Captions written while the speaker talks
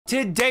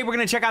Today we're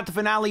gonna check out the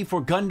finale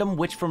for Gundam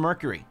Witch from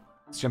Mercury.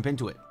 Let's jump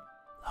into it.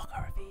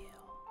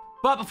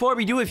 But before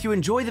we do, if you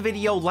enjoy the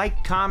video,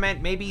 like,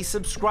 comment, maybe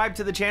subscribe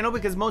to the channel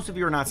because most of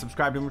you are not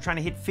subscribed and we're trying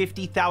to hit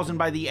 50,000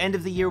 by the end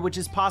of the year, which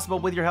is possible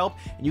with your help.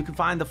 And you can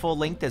find the full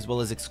link as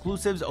well as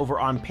exclusives over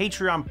on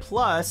Patreon.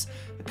 Plus,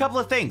 a couple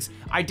of things.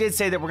 I did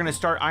say that we're gonna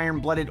start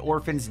𝘼𝘿𝙈𝙄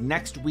Orphans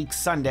next week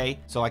Sunday,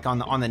 so like on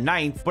the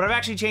 9th, but I've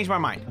actually changed my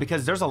mind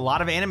because there's a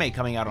lot of anime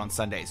coming out on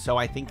Sundays. So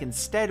I think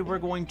instead we're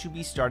going to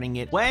be starting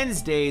it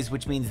Wednesdays,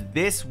 which means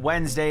this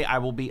Wednesday I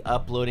will be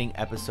uploading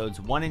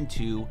episodes 1 and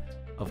 2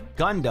 of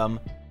Gundam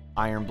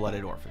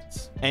𝘼𝘿𝙈𝙄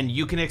Orphans. And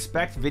you can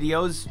expect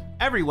videos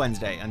every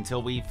Wednesday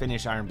until we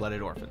finish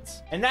𝘼𝘿𝙈𝙄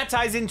Orphans. And that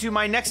ties into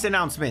my next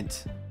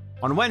announcement.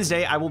 On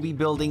Wednesday, I will be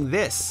building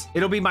this.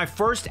 It'll be my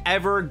first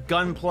ever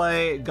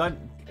gunplay.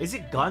 Is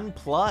it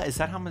gunpla? Is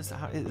that how it's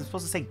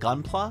supposed to say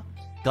gunpla?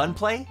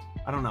 Gunplay?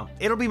 I don't know.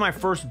 It'll be my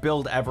first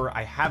build ever.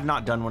 I have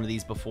not done one of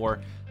these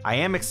before. I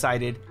am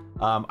excited.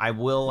 I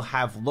will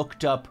have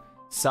looked up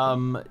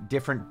some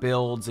different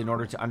builds in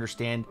order to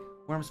understand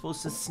where I'm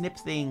supposed to snip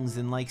things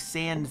and like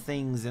sand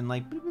things and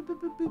like, boop, boop,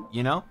 boop, boop, boop,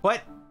 you know?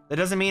 But that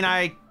doesn't mean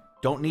I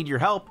don't need your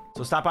help.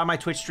 So stop by my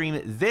Twitch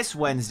stream this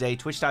Wednesday,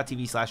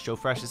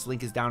 twitch.tv/JoeFresh. This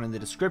link is down in the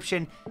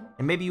description.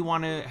 And maybe you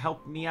want to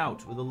help me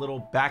out with a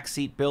little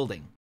backseat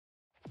building.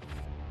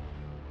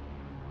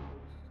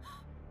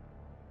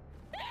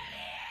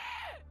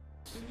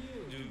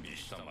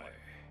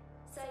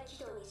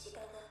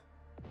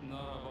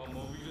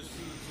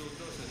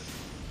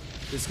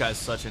 This guy's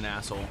such an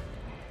asshole.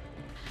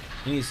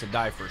 He needs to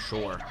die for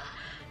sure.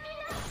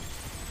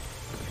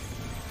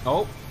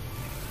 Oh.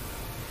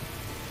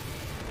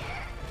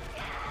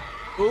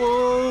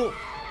 Ooh.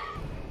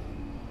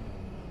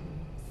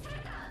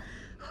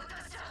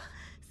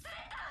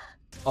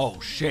 Oh,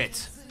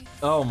 shit.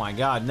 Oh, my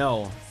God,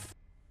 no.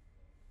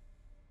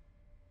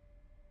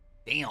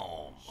 Damn.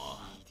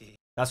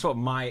 That's what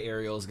my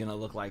aerial is going to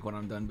look like when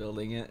I'm done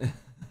building it.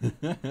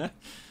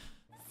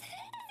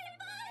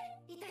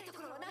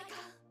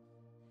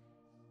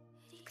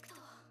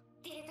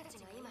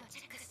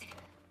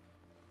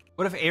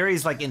 What if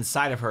Ares like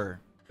inside of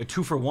her? A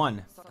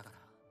 2-for-1.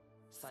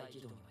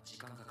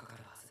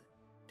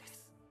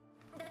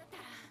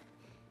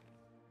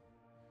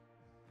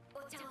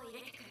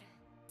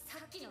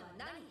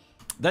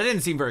 That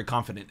didn't seem very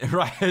confident,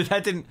 right?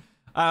 That didn't,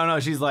 I don't know,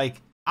 she's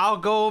like, I'll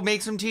go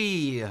make some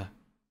tea.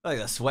 Like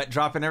a sweat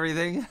drop and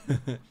everything.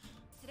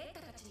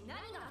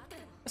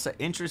 That's an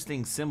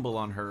interesting symbol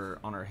on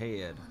her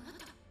head.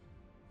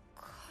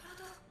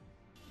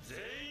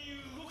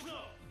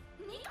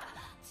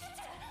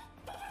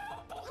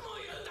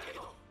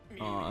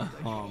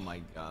 Oh my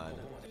God.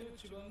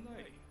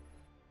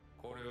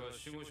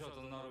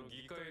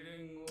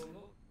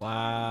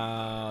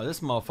 Wow,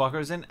 this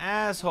motherfucker's an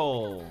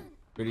asshole.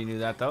 Pretty knew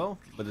that though,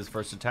 with his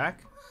first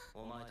attack.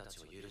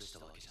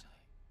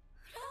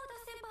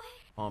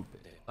 Pump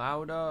it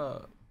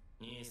louder.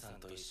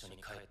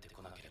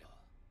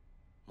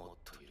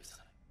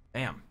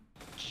 Damn.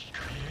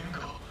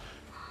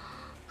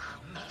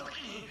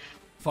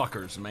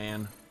 Fuckers,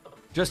 man.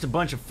 Just a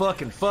bunch of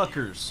fucking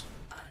fuckers.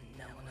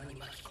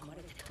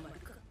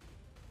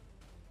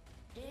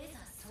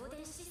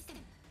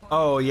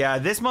 Oh yeah,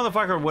 this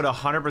motherfucker would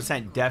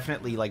 100%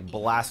 definitely like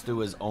blast through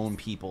his own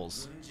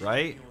peoples,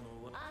 right?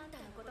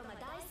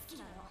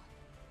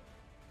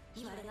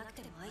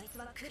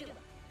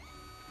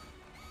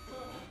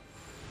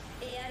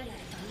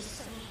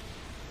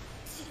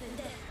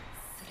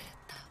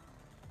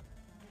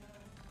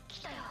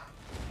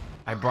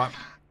 I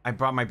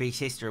brought my big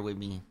sister with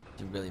me.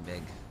 She's really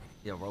big.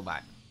 She's a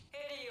robot.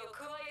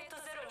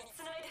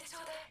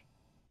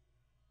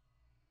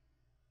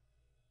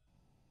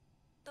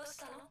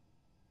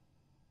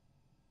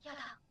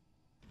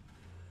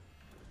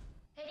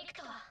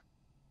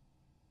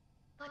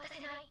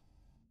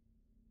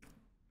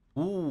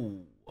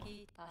 Ooh.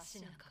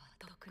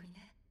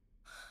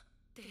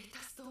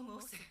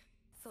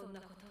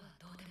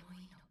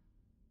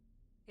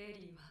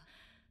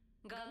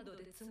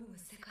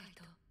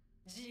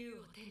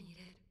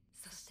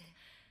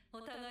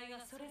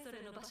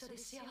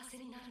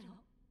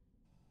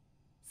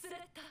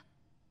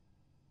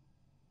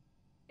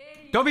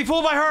 Don't be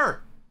fooled by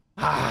her!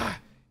 Ah,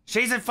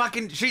 she's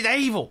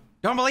evil.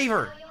 Don't believe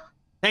her.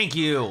 Thank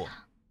you.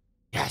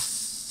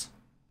 Yes.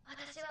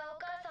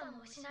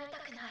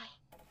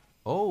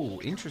 Oh,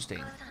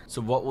 interesting.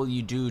 So what will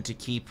you do to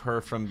keep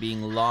her from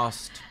being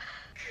lost?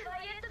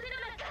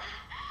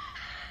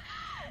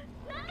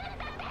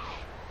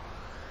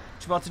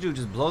 What you about to do?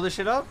 Just blow this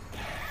shit up?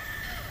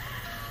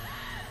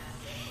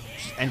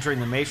 She's entering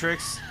the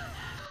Matrix.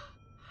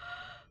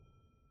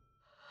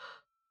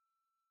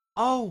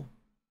 Oh,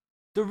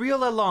 the real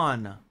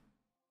𝘼𝘿𝙈𝙄.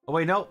 Oh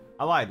wait, no,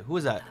 I lied. Who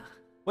is that?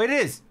 Wait,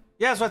 it is.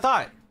 Yeah, that's what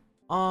I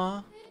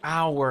thought.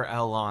 Our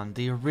𝘼𝘿𝙈,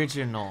 the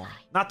original.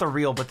 Not the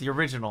real, but the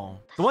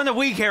original. The one that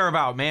we care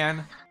about,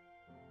 man.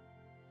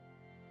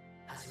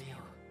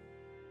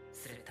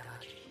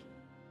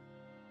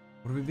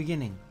 What are we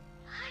beginning?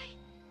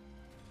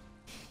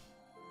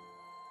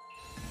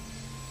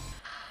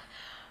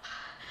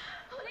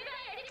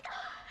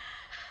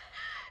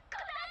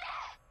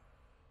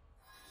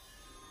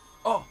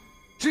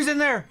 She's in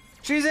there!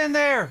 She's in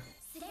there!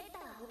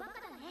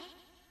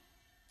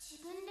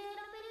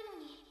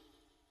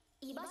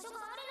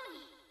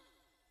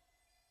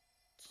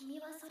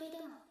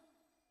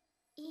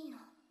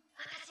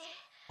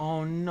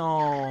 Oh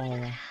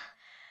no.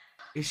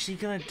 Is she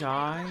gonna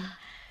die?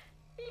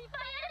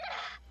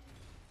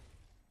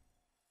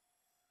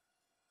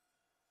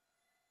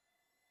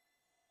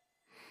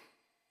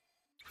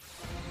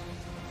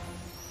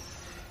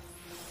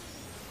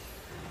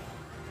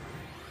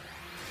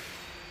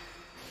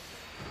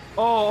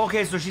 Oh,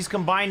 okay, so she's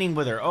combining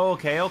with her. Oh,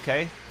 okay,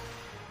 okay.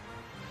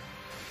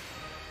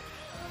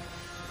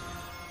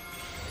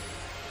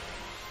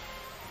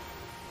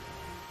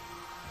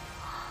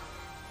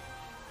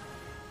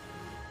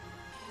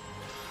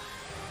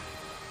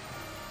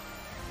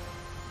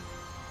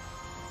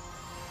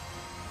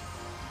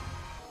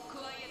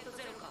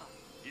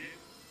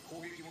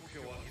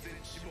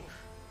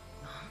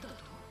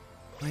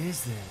 What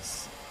is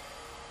this?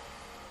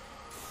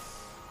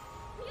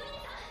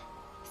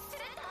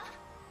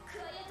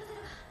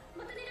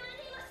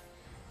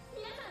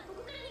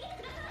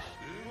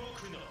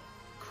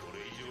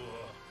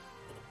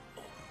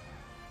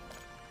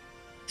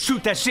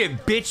 Shoot that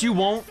shit, bitch, you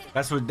won't.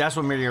 That's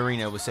what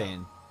Mercury was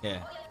saying.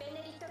 Yeah.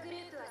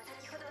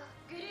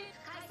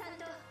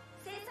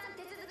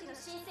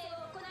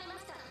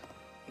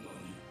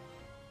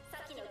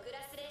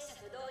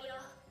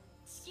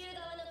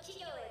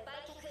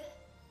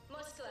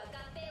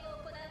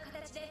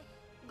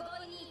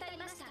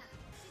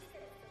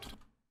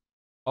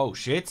 Oh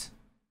shit.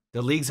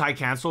 The League's high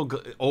council.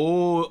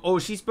 Oh,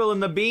 she's spilling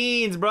the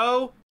beans,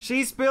 bro.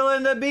 She's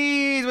spilling the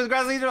beans with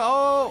grass leader.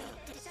 Oh.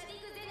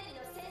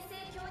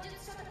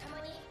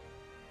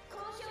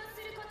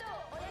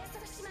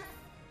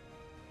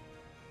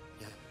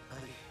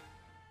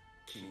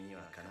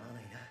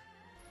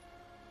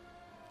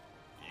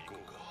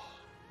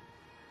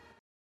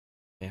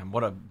 Damn,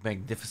 what a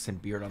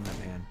magnificent beard on that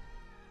man.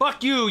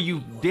 Fuck you,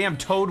 you damn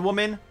toad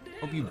woman.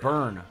 Hope you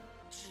burn.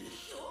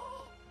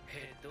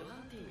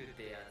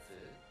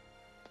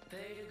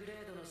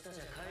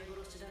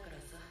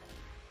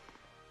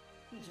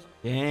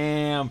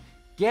 Damn.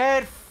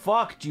 Get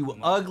fucked, you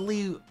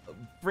ugly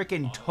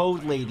freaking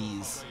toad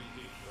ladies.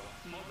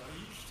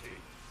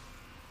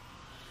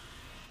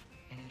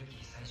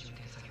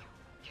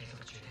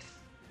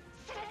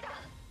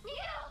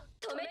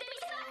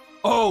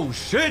 Oh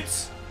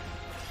shit!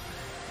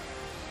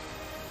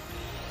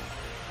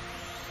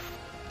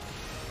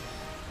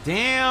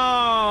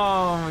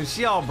 Damn, is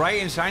she all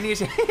bright and shiny?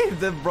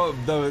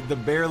 the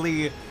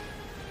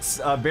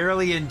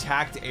barely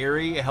intact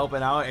Ariel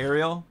helping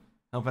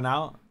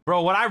out.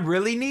 Bro, what I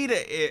really need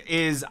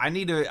is I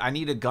need a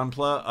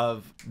gunpla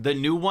of the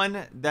new one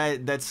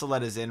that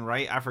𝘼𝘿𝙈𝙄's in,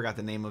 right? I forgot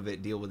the name of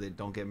it. Deal with it.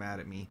 Don't get mad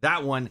at me.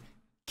 That one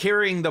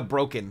carrying the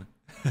broken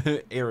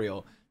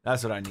Ariel.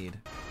 That's what I need.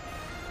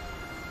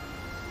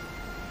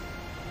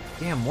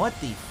 Damn, what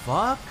the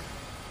fuck?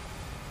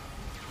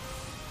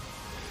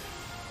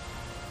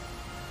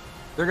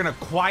 They're gonna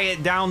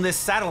quiet down this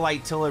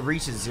satellite till it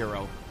reaches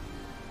 0.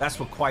 That's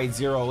what quiet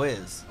 0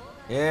 is.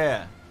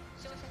 Yeah.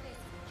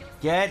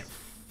 Get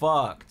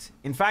fucked.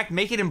 In fact,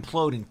 make it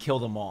implode and kill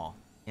them all.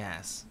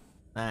 Yes.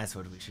 That's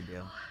what we should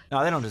do.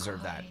 No, they don't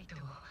deserve that.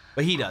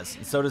 But he does.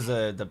 And so does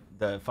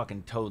the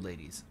fucking toad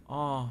ladies.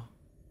 Oh.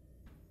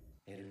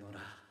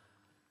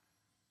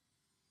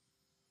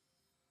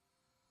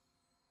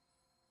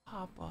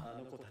 Papa.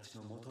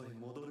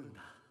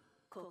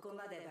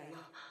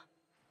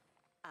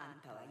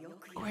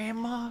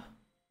 Grandma?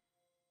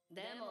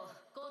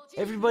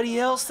 Everybody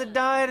else that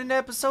died in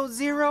episode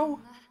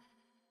 0?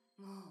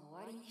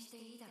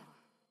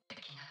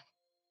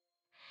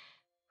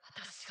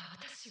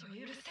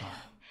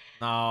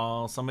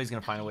 No, somebody's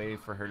gonna find a way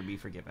for her to be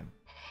forgiven.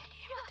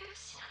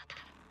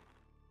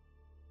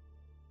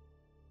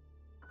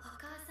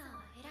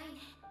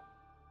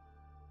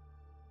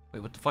 Wait,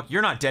 what the fuck?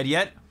 You're not dead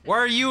yet? Why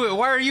are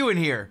you in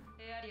here?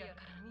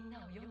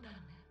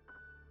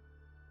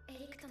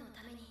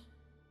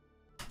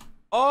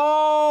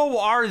 Oh,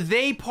 are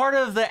they part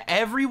of the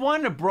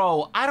everyone?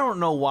 Bro, I don't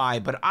know why,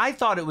 but I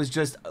thought it was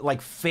just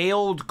like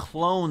failed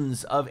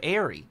clones of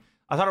𝘼𝘿𝙈.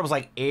 I thought it was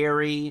like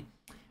𝘼𝘿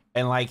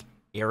and like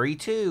𝘼𝘿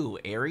 2,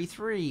 𝘼𝘿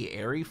 3,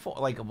 𝘼𝘿 4,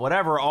 like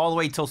whatever, all the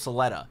way till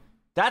𝘼𝘿𝙈.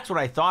 That's what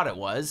I thought it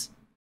was,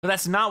 but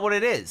that's not what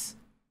it is.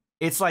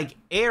 It's like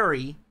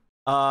𝘼𝘿,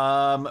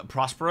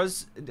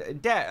 Prospera's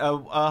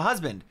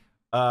husband,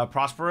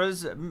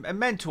 Prospera's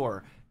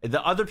mentor,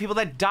 the other people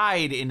that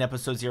died in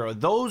episode 0.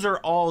 Those are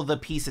all the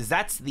pieces.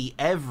 That's the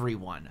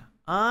everyone.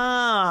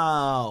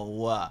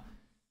 Oh,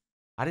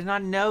 I did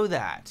not know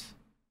that.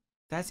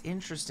 That's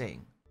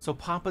interesting. So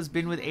Papa's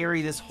been with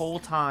𝘼𝘿 this whole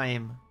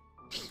time.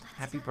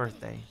 Happy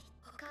birthday.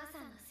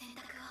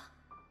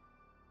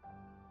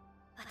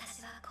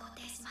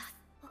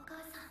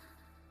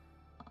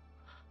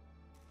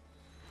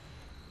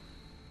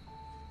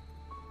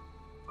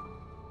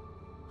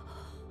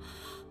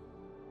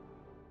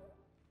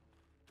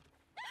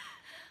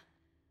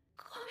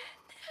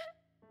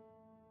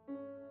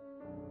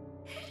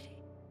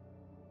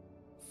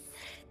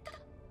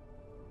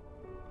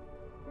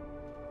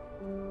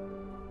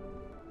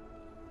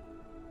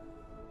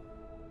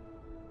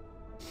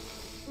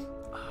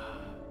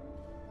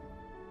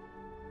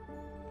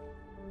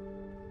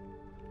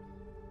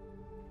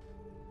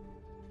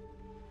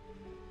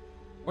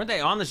 Weren't they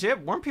on the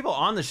ship? Weren't people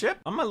on the ship?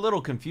 I'm a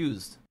little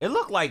confused. It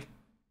looked like...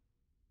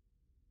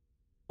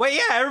 Wait,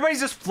 yeah,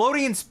 everybody's just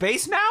floating in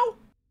space now?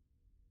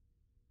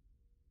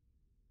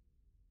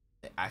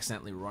 They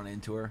accidentally run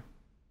into her.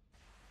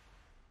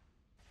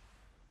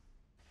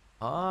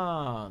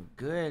 Oh,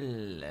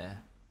 good.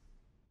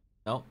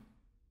 Nope.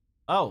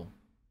 Oh.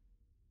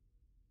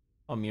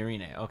 Oh,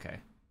 𝘼𝘈𝙈, okay.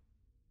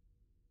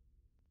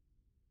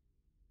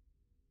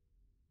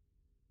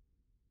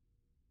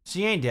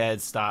 She ain't dead.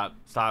 Stop.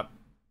 Stop.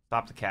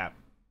 Stop the cap.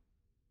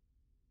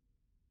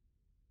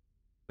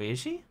 Wait, is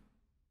she?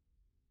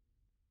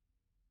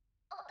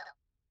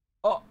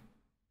 Oh.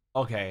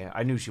 Okay,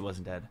 I knew she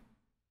wasn't dead.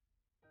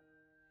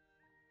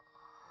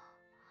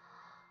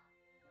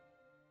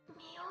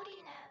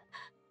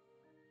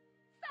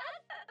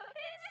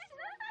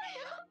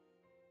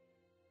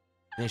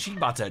 Man, she's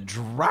about to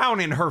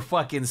drown in her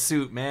fucking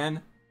suit,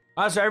 man.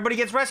 So everybody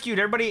gets rescued.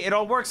 Everybody, it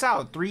all works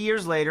out. 3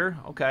 years later.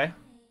 Okay.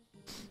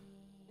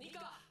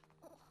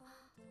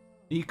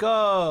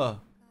 Nika!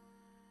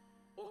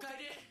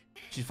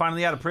 She's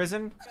finally out of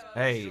prison?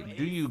 Hey,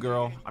 do you,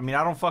 girl. I mean,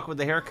 I don't fuck with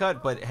the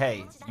haircut, but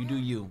hey, you do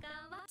you.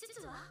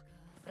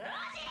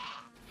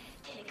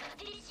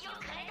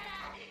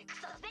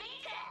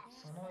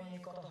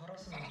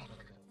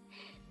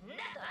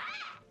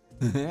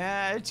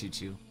 Yeah,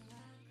 choo-choo.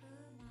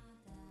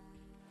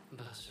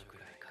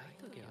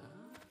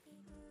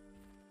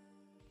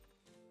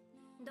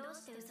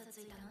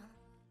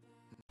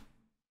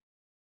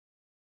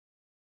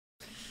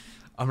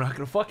 I'm not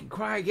gonna fucking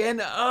cry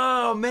again.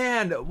 Oh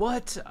man,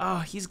 what? Oh,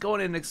 he's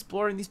going and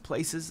exploring these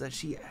places that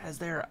she has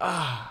there.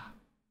 Ah.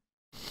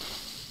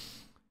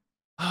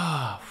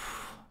 Ah.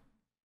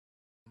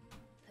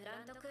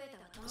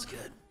 That's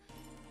good.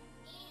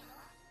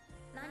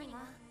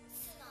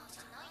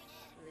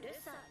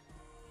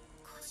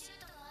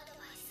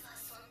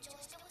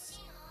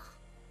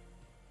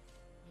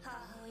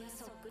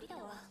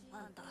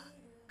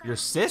 Your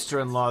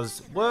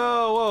sister-in-law's...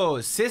 Whoa,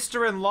 whoa.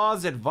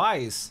 Sister-in-law's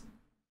advice.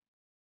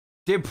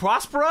 Did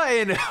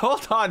Prospera and...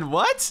 Hold on,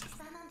 what?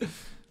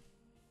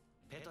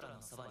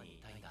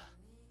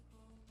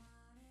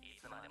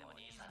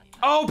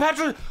 Oh,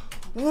 Petra!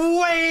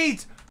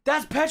 Wait!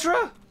 That's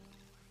Petra?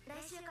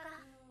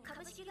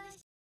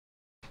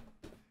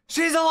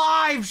 She's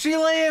alive! She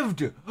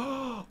lived!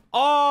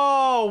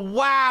 Oh,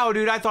 wow,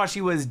 dude. I thought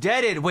she was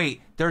deaded.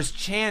 Wait, there's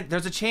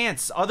a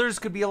chance. Others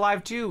could be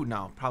alive too.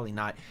 No, probably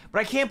not. But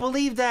I can't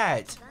believe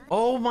that.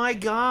 Oh my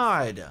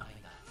god.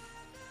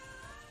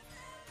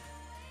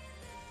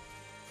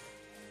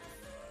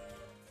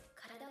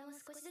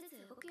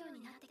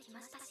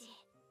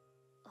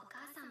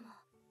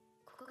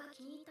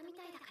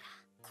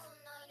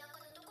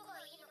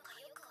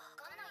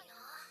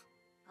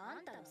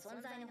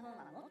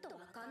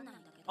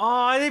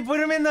 Oh, they put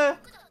him in the...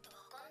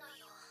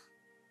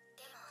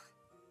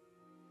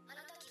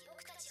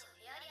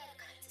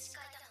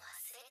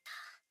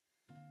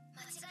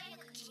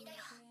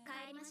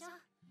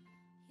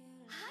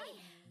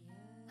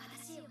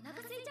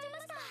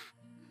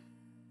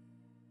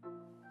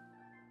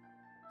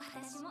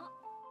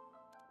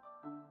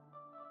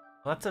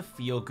 Well, that's a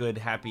feel-good,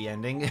 happy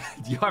ending.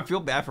 Yo, I feel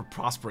bad for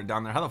Prospera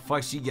down there. How the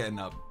fuck's she getting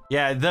up?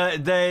 Yeah,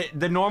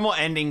 the normal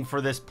ending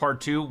for this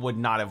part 2 would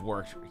not have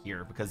worked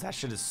here because that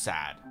shit is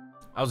sad.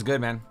 That was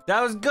good, man.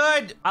 That was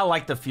good. I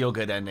like the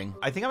feel-good ending.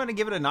 I think I'm gonna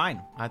give it a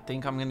 9. I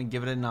think I'm gonna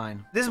give it a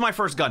 9. This is my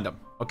first Gundam,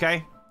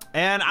 okay?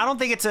 And I don't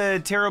think it's a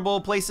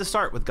terrible place to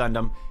start with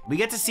Gundam. We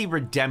get to see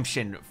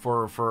redemption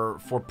for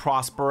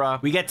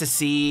Prospera. We get to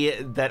see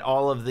that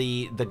all of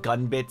the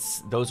gun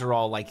bits, those are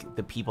all like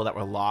the people that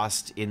were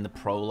lost in the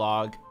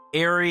prologue.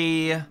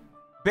 𝘼𝘈𝙈,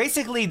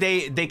 basically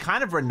they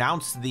kind of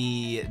renounce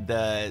the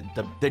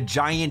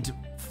giant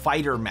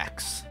fighter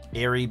mechs.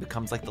 𝘼𝘈𝙈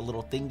becomes like the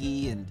little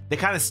thingy, and they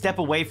kind of step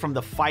away from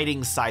the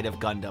fighting side of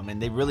Gundam, and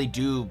they really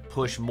do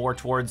push more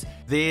towards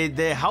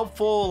the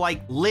helpful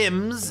like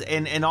limbs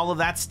and all of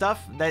that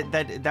stuff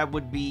that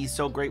would be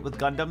so great with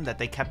Gundam that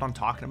they kept on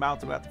talking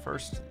about throughout the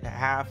first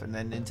half and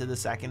then into the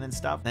second and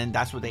stuff. And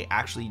that's what they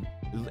actually,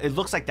 it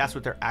looks like that's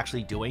what they're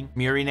actually doing.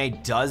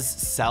 𝘼𝘈𝙈 does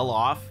sell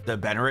off the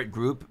𝘼𝑒nerate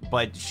group,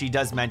 but she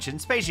does mention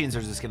Spatians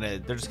are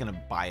they're just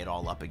gonna buy it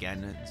all up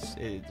again.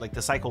 Like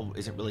the cycle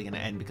isn't really gonna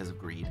end because of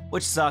greed,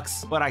 which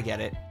sucks, but I get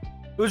it.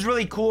 It was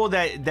really cool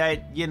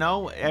that you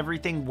know,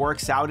 everything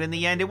works out in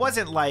the end. It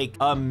wasn't like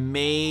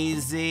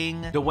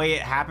amazing the way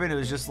it happened. It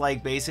was just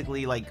like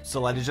basically like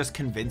𝘼𝑒leta just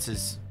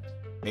convinces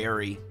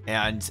𝘼𝑒RI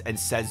and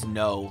says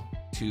no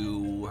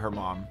to her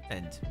mom,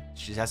 and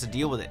she has to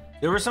deal with it.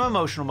 There were some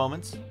emotional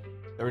moments.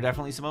 There were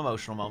definitely some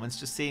emotional moments,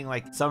 just seeing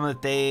like some of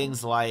the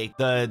things like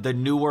the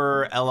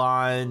newer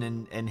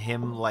𝘼𝑒lon and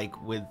him like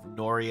with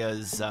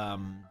Noria's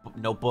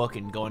notebook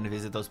and going to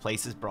visit those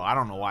places. Bro, I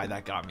don't know why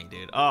that got me,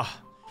 dude. Ugh.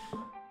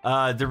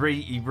 The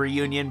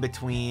reunion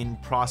between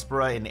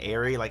Prospera and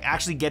𝘼𝑒RI, like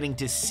actually getting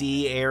to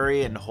see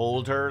𝘼𝑒RI and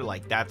hold her,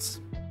 like that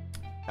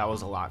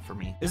was a lot for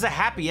me. It's a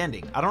happy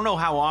ending. I don't know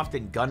how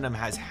often Gundam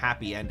has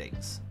happy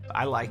endings.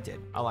 I liked it.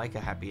 I like a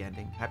happy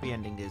ending. Happy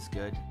ending is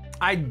good.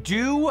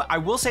 I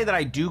will say that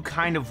I do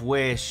kind of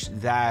wish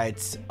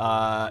that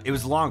it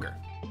was longer.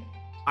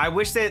 I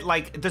wish that,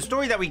 like, the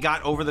story that we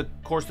got over the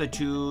course of the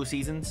 2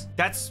 seasons,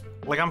 that's,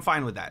 like, I'm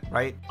fine with that,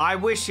 right? I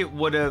wish it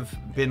would have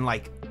been,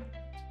 like,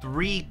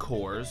 3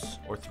 cores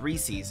or 3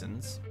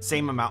 seasons,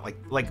 same amount,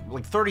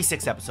 like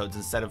 36 episodes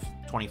instead of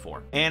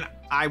 24. And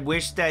I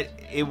wish that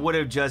it would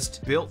have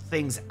just built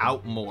things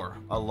out more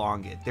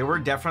along it. There were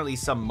definitely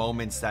some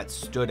moments that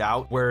stood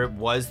out where it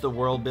was the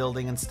world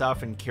building and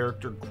stuff and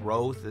character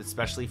growth,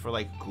 especially for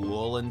like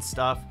𝘼𝘈 and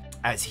stuff,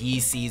 as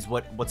he sees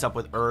what's up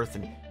with Earth,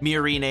 and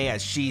𝘼𝘈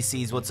as she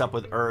sees what's up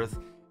with Earth,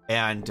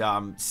 and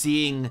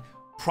seeing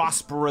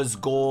Prospera's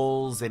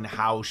goals and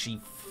how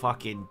she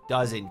fucking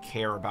doesn't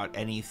care about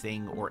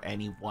anything or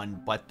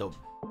anyone but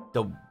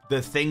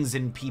the things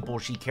and people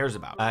she cares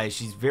about.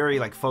 She's very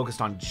like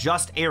focused on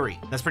just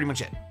𝘼𝘈. That's pretty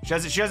much it. She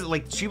doesn't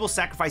like, she will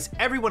sacrifice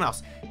everyone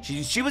else.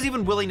 She was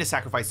even willing to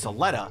sacrifice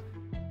𝘼𝘈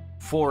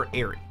for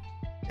𝘼𝘈.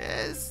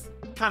 It's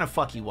kind of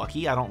fucky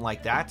wucky. I don't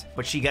like that.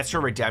 But she gets her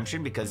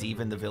redemption, because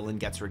even the villain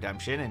gets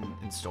redemption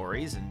in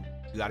stories, and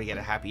you got to get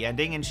a happy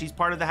ending, and she's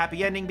part of the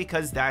happy ending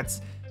because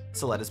that's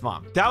𝘼𝘈's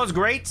mom. That was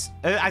great.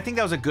 I think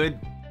that was a good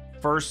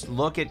first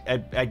look at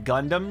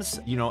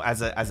Gundams, you know,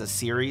 as a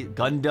series.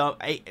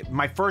 Gundam,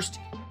 my first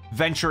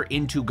venture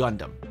into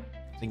Gundam.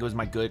 I think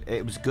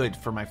it was good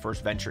for my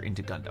first venture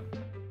into Gundam.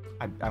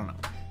 I don't know.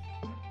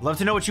 Love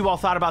to know what you all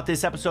thought about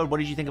this episode. What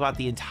did you think about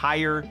the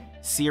entire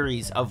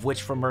series of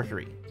𝘼𝘈 from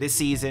Mercury? This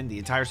season, the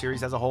entire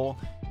series as a whole?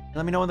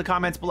 Let me know in the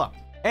comments below.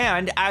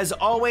 And as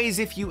always,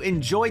 if you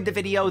enjoyed the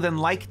video, then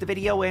like the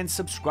video and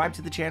subscribe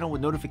to the channel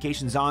with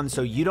notifications on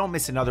so you don't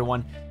miss another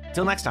one.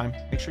 Until next time,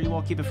 make sure you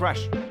all keep it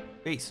fresh.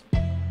 Peace.